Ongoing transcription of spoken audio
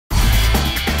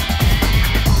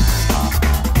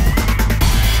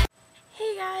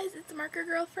Marker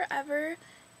Girl Forever,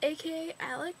 aka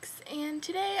Alex, and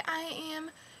today I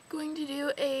am going to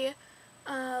do a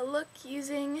look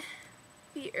using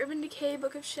the Urban Decay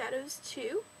Book of Shadows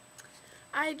 2.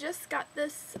 I just got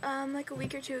this like a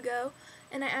week or two ago,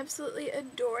 and I absolutely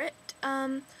adore it.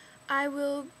 I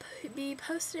will be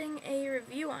posting a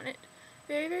review on it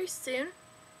very, very soon,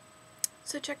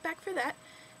 so check back for that.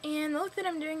 And the look that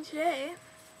I'm doing today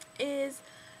is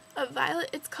a violet.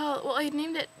 It's called, well, I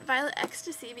named it Violet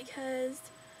Ecstasy because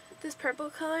this purple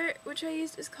color which I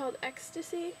used is called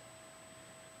Ecstasy,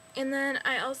 and then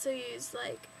I also used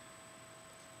like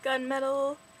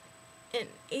Gunmetal and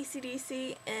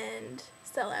ACDC and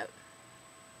Sellout.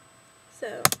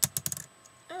 So,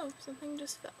 oh, something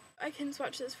just fell. I can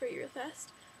swatch this for you real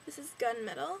fast. This is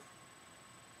Gunmetal.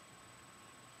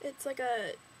 It's like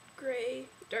a gray,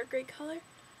 dark gray color.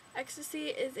 Ecstasy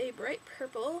is a bright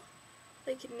purple,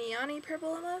 like neon-y purple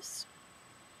almost.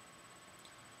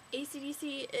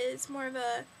 ACDC is more of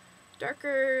a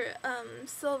darker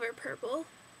silver purple.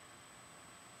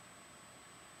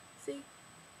 See?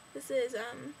 This is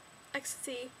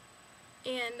Ecstasy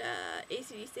and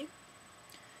ACDC.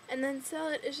 And then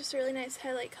Sellout is just a really nice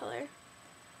highlight color.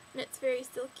 And it's very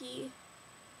silky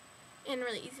and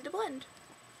really easy to blend.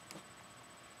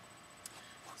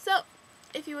 So,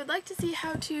 if you would like to see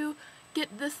how to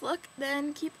get this look,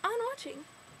 then keep on watching.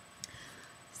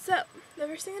 So, the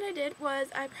first thing that I did was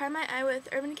I primed my eye with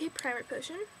Urban Decay Primer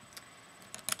Potion,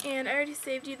 and I already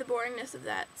saved you the boringness of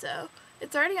that, so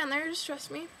it's already on there, just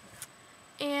trust me.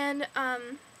 And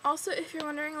also, if you're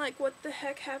wondering like what the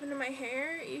heck happened to my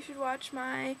hair, you should watch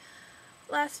my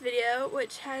last video,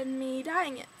 which had me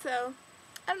dyeing it. So,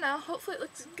 I don't know, hopefully it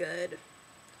looks good.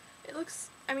 It looks,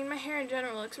 I mean, my hair in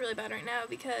general looks really bad right now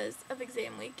because of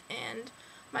exam week and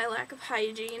my lack of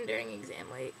hygiene during exam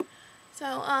week.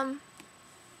 So,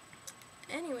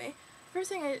 anyway,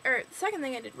 the second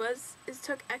thing I did is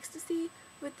took Ecstasy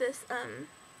with this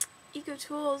Eco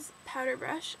Tools powder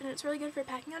brush, and it's really good for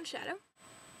packing on shadow.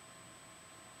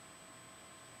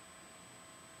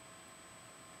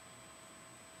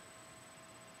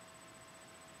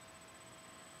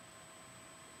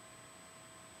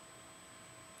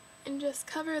 And just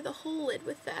cover the whole lid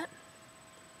with that.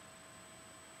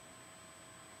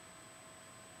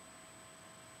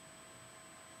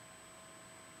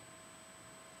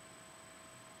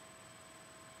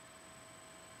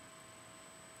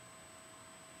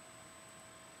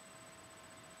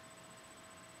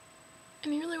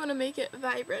 And you really want to make it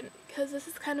vibrant, because this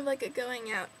is kind of like a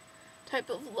going out type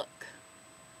of look.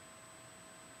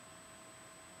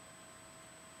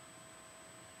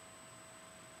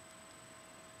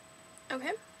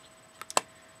 Okay,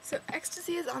 so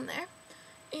Ecstasy is on there,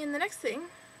 and the next thing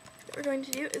that we're going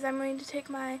to do is I'm going to take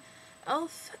my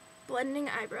e.l.f. blending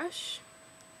eye brush.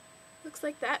 Looks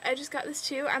like that. I just got this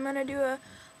too. I'm going to do a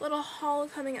little haul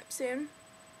coming up soon.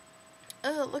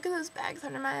 Oh, look at those bags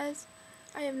under my eyes.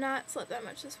 I have not slept that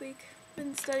much this week.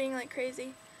 Been studying like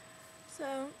crazy.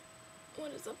 So,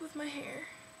 what is up with my hair?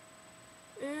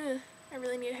 Ugh, I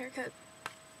really need a haircut.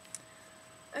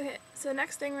 Okay, so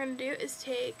next thing we're going to do is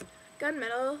take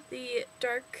Gunmetal, the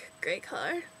dark gray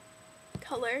color,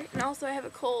 and also I have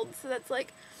a cold, so that's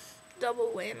like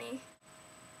double whammy.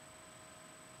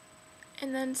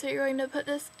 And then so you're going to put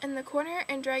this in the corner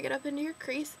and drag it up into your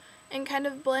crease and kind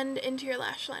of blend into your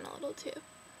lash line a little too.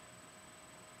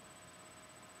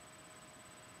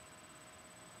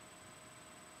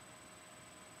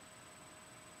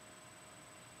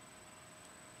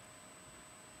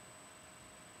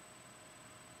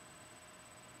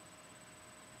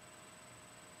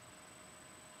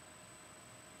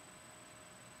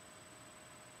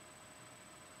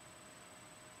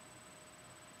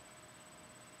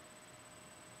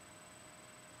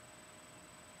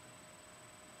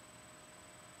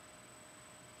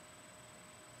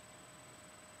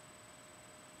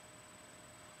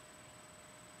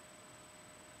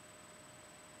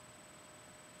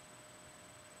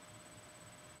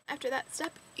 After that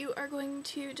step, you are going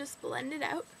to just blend it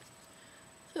out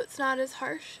so it's not as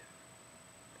harsh.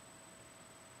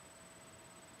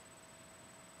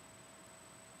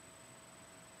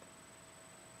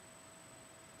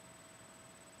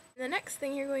 The next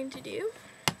thing you're going to do,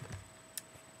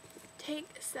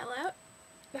 take Sellout,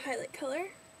 the highlight color,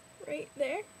 right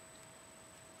there,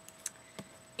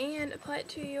 and apply it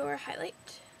to your highlight.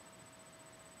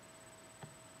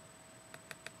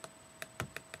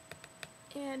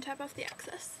 And tap off the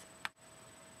excess.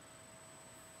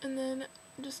 And then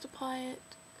just apply it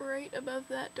right above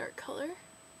that dark color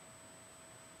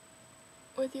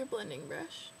with your blending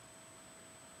brush.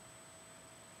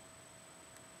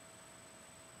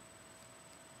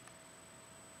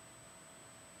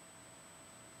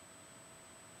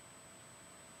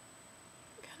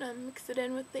 mix it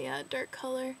in with the dark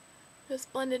color,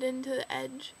 just blend it into the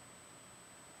edge.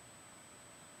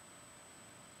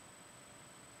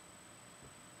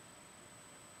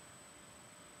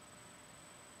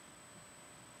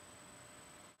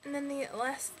 And then the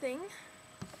last thing,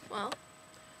 well,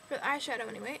 for the eyeshadow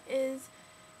anyway, is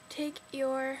take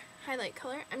your highlight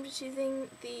color. I'm just using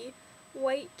the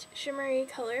white shimmery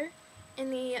color in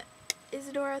the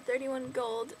Isadora 31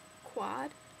 Gold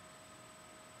Quad.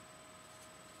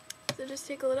 So just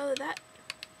take a little of that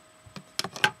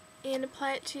and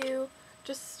apply it to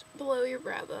just below your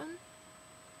brow bone.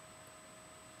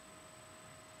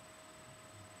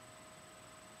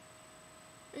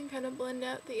 And kind of blend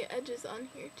out the edges on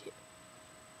here too.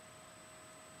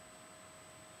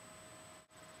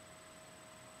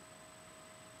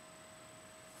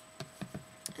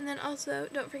 And then also,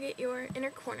 don't forget your inner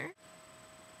corner.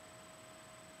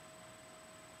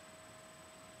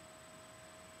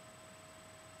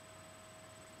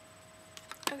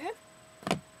 Okay.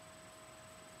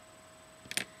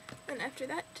 And after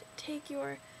that, take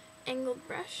your angled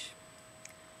brush,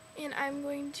 and I'm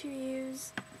going to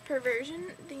use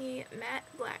Perversion, the matte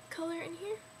black color in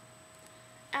here,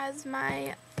 as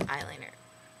my eyeliner.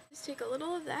 Just take a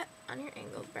little of that on your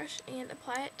angled brush and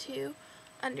apply it to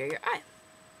under your eye.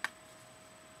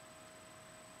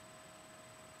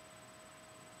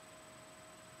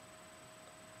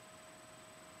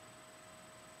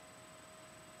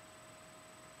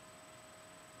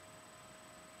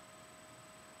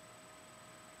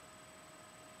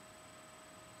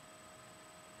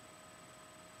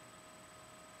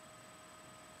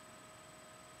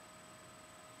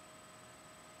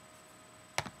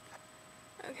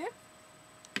 Okay,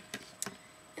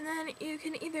 and then you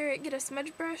can either get a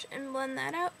smudge brush and blend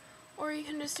that out, or you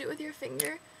can just do it with your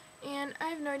finger. And I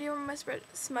have no idea where my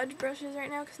smudge brush is right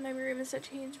now because my room is such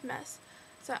a huge mess.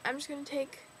 So I'm just going to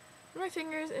take one of my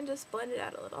fingers and just blend it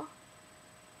out a little.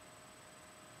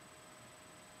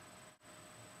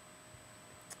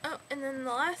 Oh, and then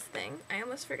the last thing, I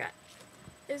almost forgot,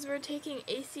 is we're taking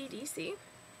AC/DC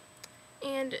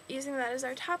and using that as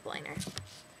our top liner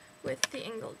with the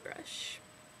angled brush.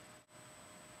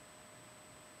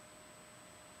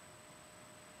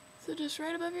 So just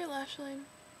right above your lash line,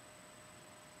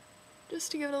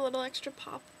 just to give it a little extra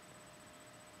pop.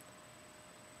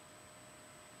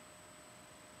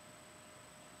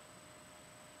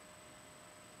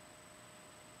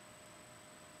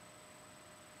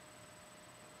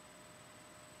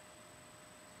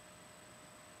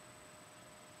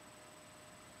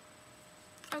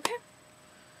 Okay,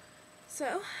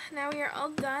 so now we are all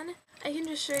done. I can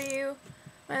just show you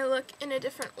my look in a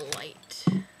different light.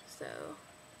 So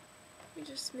let me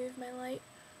just move my light.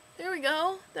 There we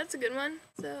go. That's a good one.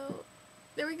 So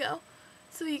there we go.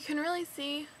 So you can really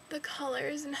see the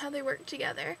colors and how they work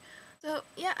together. So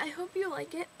yeah, I hope you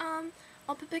like it.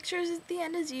 I'll put pictures at the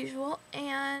end as usual,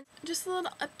 and just a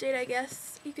little update, I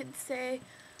guess you could say.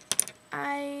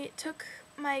 I took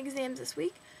my exams this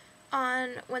week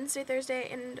on Wednesday, Thursday,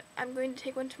 and I'm going to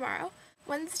take one tomorrow.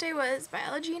 Wednesday was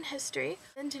biology and history,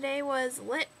 and today was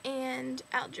lit and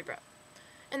algebra.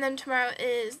 And then tomorrow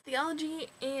is theology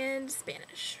and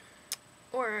Spanish,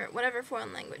 or whatever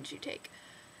foreign language you take.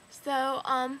 So,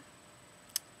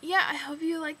 yeah, I hope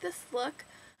you like this look.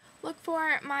 Look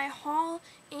for my haul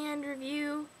and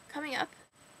review coming up.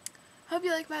 Hope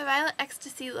you like my violet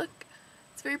ecstasy look.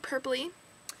 It's very purpley.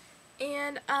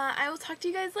 And I will talk to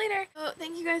you guys later. So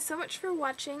thank you guys so much for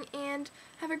watching, and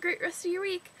have a great rest of your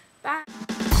week. Bye.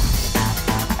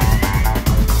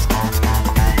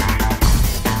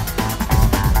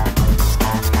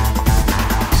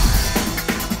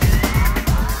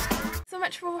 So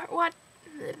much for watching.